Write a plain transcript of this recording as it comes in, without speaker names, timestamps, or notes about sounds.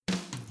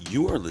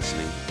You are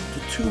listening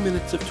to 2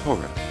 Minutes of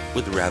Torah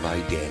with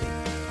Rabbi Danny,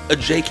 a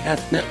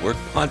JCast Network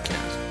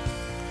podcast.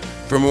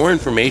 For more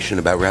information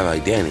about Rabbi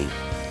Danny,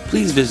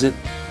 please visit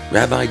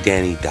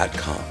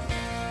rabbidanny.com.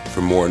 For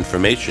more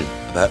information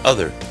about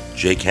other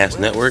JCast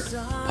Network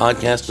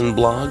podcasts and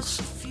blogs,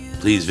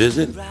 please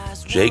visit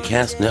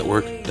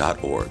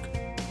jcastnetwork.org.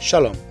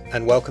 Shalom,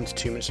 and welcome to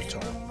 2 Minutes of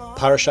Torah,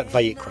 Parashat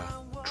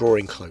Vayikra,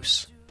 Drawing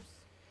Close.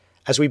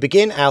 As we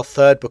begin our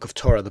third book of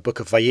Torah, the book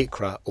of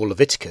Vayikra, or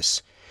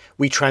Leviticus,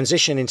 we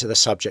transition into the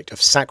subject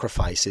of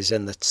sacrifices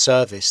and the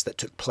service that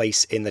took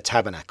place in the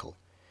tabernacle.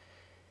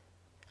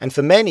 And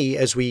for many,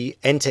 as we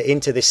enter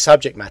into this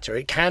subject matter,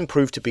 it can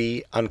prove to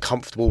be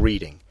uncomfortable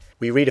reading.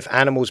 We read of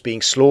animals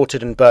being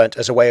slaughtered and burnt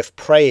as a way of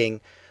praying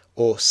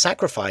or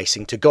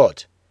sacrificing to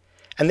God.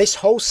 And this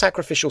whole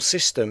sacrificial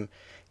system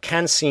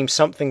can seem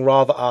something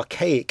rather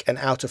archaic and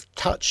out of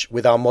touch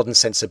with our modern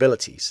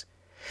sensibilities.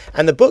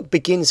 And the book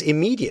begins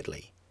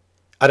immediately.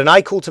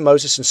 Adonai called to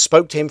Moses and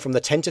spoke to him from the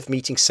tent of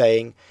meeting,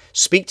 saying,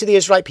 "Speak to the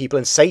Israelite people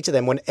and say to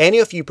them, when any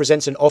of you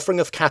presents an offering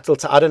of cattle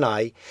to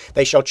Adonai,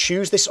 they shall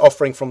choose this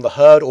offering from the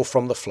herd or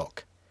from the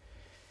flock."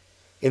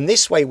 In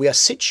this way, we are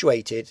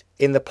situated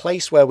in the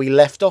place where we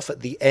left off at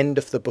the end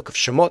of the book of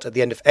Shemot, at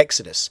the end of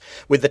Exodus.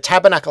 With the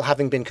tabernacle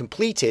having been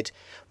completed,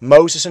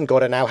 Moses and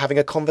God are now having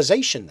a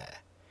conversation there.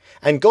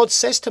 And God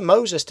says to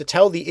Moses to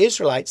tell the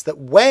Israelites that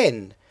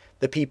when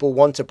the people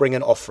want to bring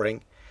an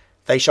offering,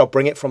 they shall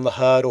bring it from the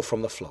herd or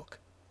from the flock.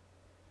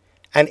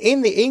 And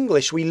in the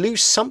English, we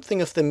lose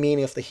something of the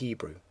meaning of the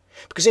Hebrew.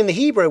 Because in the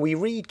Hebrew, we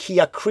read, Ki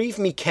yakriv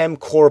mikem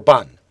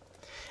korban.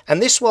 And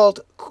this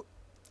word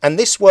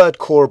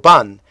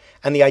korban,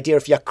 and the idea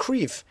of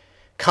yakriv,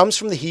 comes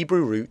from the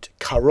Hebrew root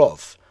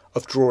karov,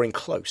 of drawing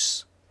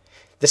close.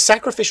 The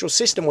sacrificial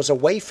system was a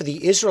way for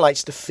the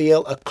Israelites to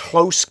feel a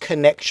close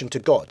connection to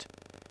God.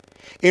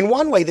 In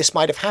one way, this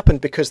might have happened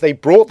because they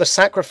brought the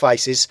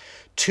sacrifices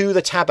to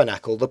the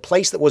tabernacle, the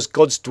place that was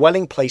God's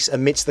dwelling place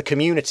amidst the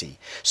community.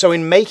 So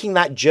in making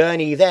that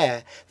journey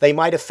there, they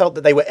might have felt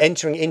that they were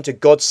entering into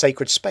God's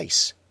sacred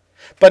space.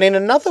 But in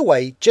another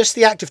way, just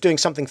the act of doing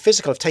something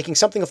physical, of taking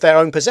something of their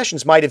own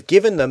possessions, might have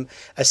given them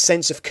a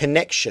sense of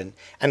connection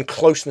and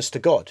closeness to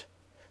God.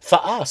 For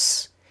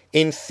us,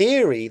 in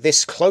theory,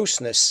 this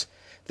closeness,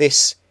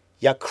 this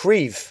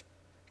yakriv,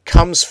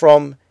 comes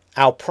from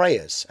our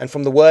prayers and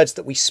from the words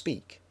that we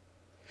speak.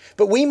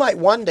 But we might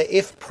wonder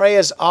if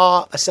prayers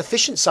are a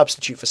sufficient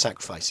substitute for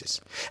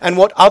sacrifices, and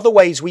what other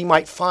ways we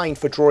might find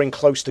for drawing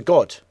close to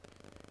God.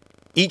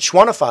 Each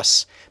one of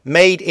us,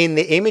 made in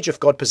the image of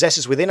God,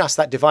 possesses within us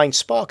that divine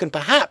spark, and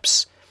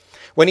perhaps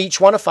when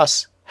each one of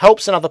us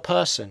helps another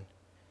person,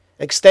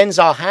 extends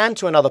our hand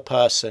to another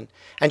person,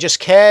 and just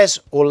cares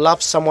or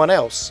loves someone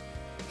else,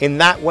 in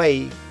that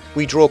way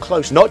we draw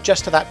close, not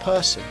just to that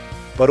person,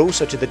 but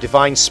also to the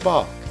divine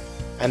spark.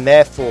 And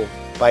therefore,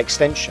 by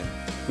extension,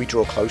 we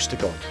draw close to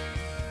God.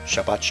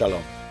 Shabbat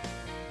Shalom.